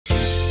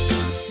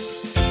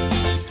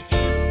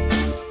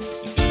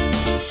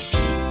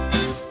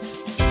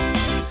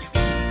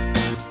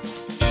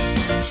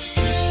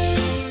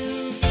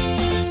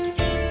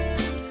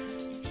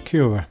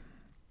Kia.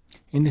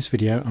 In this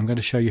video I'm going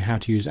to show you how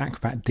to use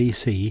Acrobat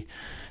DC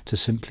to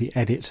simply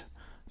edit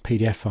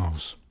PDF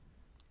files.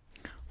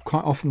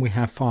 Quite often we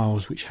have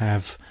files which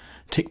have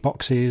tick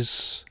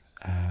boxes,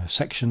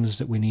 sections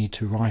that we need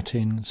to write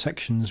in,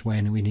 sections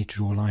where we need to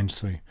draw lines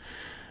through.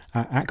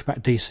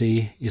 Acrobat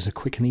DC is a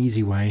quick and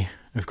easy way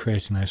of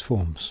creating those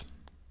forms.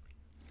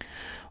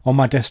 On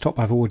my desktop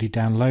I've already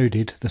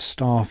downloaded the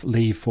staff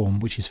leave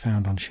form which is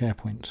found on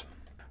SharePoint.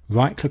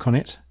 Right click on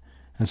it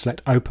and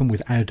select Open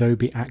with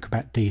Adobe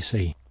Acrobat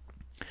DC.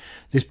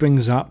 This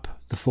brings up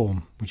the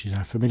form, which is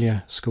our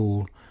familiar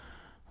school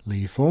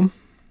leave form.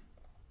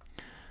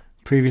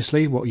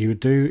 Previously what you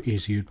would do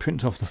is you'd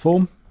print off the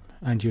form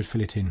and you'd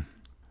fill it in.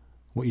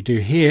 What you do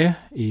here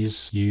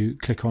is you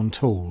click on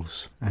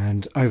Tools,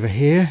 and over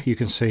here you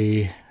can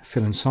see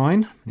Fill and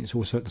Sign. It's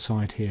also at the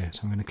side here,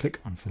 so I'm going to click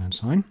on Fill and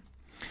Sign,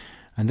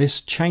 and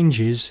this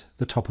changes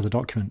the top of the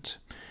document.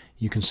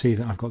 You can see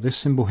that I've got this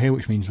symbol here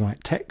which means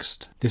write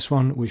text, this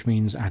one which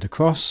means add a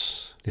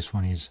cross, this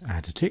one is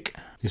add a tick,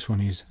 this one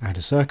is add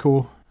a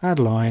circle, add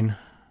a line,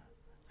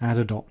 add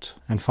a dot,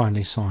 and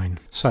finally sign.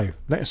 So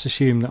let's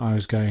assume that I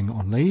was going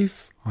on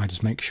leave. I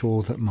just make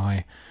sure that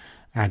my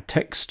add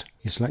text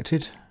is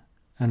selected,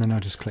 and then I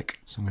just click.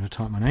 So I'm going to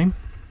type my name.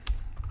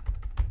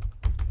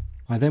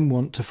 I then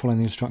want to follow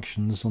the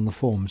instructions on the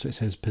form. So it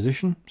says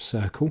position,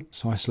 circle,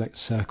 so I select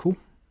circle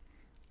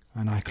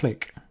and I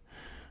click.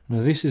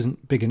 Now this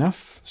isn't big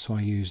enough, so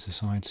I use the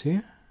sides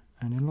here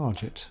and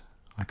enlarge it.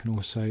 I can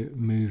also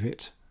move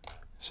it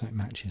so it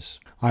matches.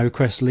 I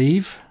request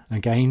leave.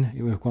 Again,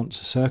 it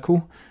wants a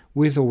circle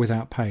with or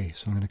without pay,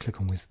 so I'm going to click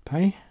on with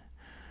pay,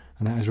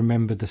 and that has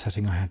remembered the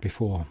setting I had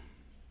before.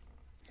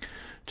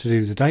 To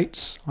do the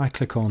dates, I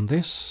click on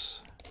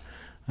this,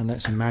 and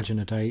let's imagine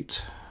a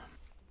date.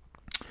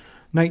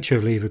 Nature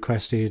of leave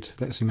requested,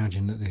 let's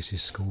imagine that this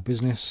is school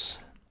business.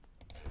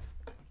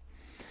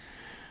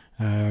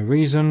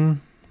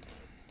 Reason,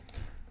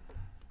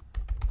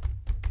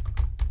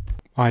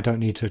 I don't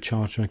need to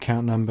charge an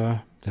account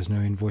number, there's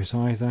no invoice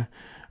either,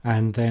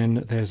 and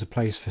then there's a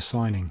place for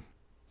signing.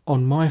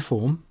 On my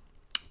form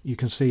you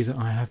can see that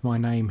I have my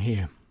name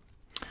here.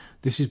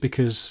 This is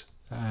because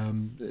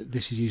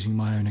this is using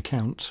my own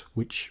account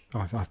which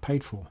I've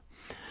paid for.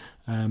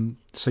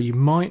 So you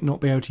might not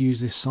be able to use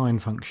this sign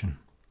function.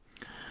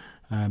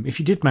 If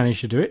you did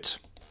manage to do it,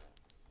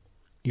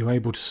 you're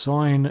able to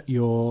sign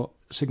your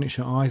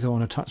signature either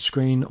on a touch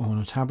screen or on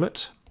a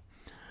tablet,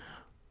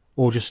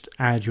 or just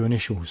add your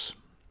initials,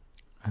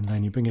 and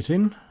then you bring it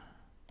in,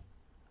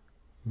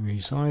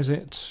 resize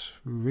it,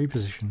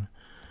 reposition,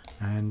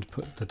 and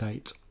put the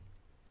date.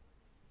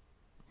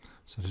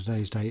 So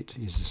today's date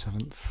is the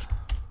 7th.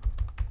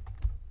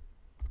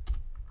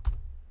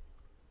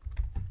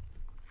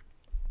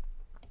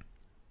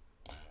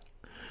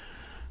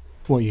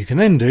 What you can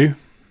then do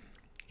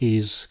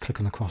is click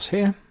on the cross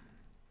here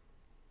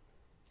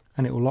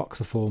and it will lock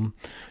the form,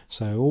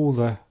 so all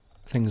the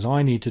things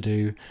I need to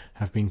do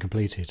have been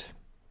completed.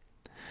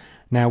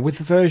 Now with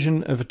the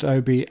version of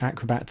Adobe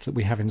Acrobat that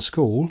we have in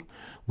school,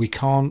 we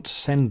can't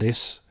send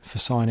this for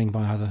signing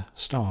by other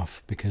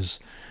staff because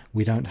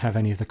we don't have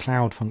any of the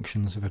cloud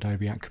functions of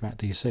Adobe Acrobat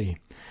DC.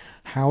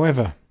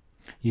 However,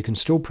 you can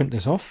still print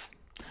this off,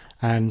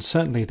 and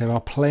certainly there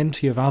are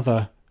plenty of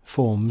other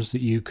forms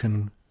that you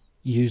can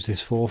use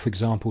this for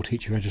example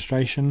teacher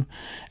registration.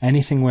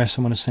 Anything where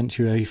someone has sent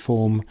you a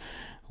form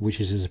which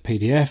is as a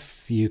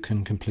PDF, you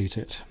can complete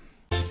it.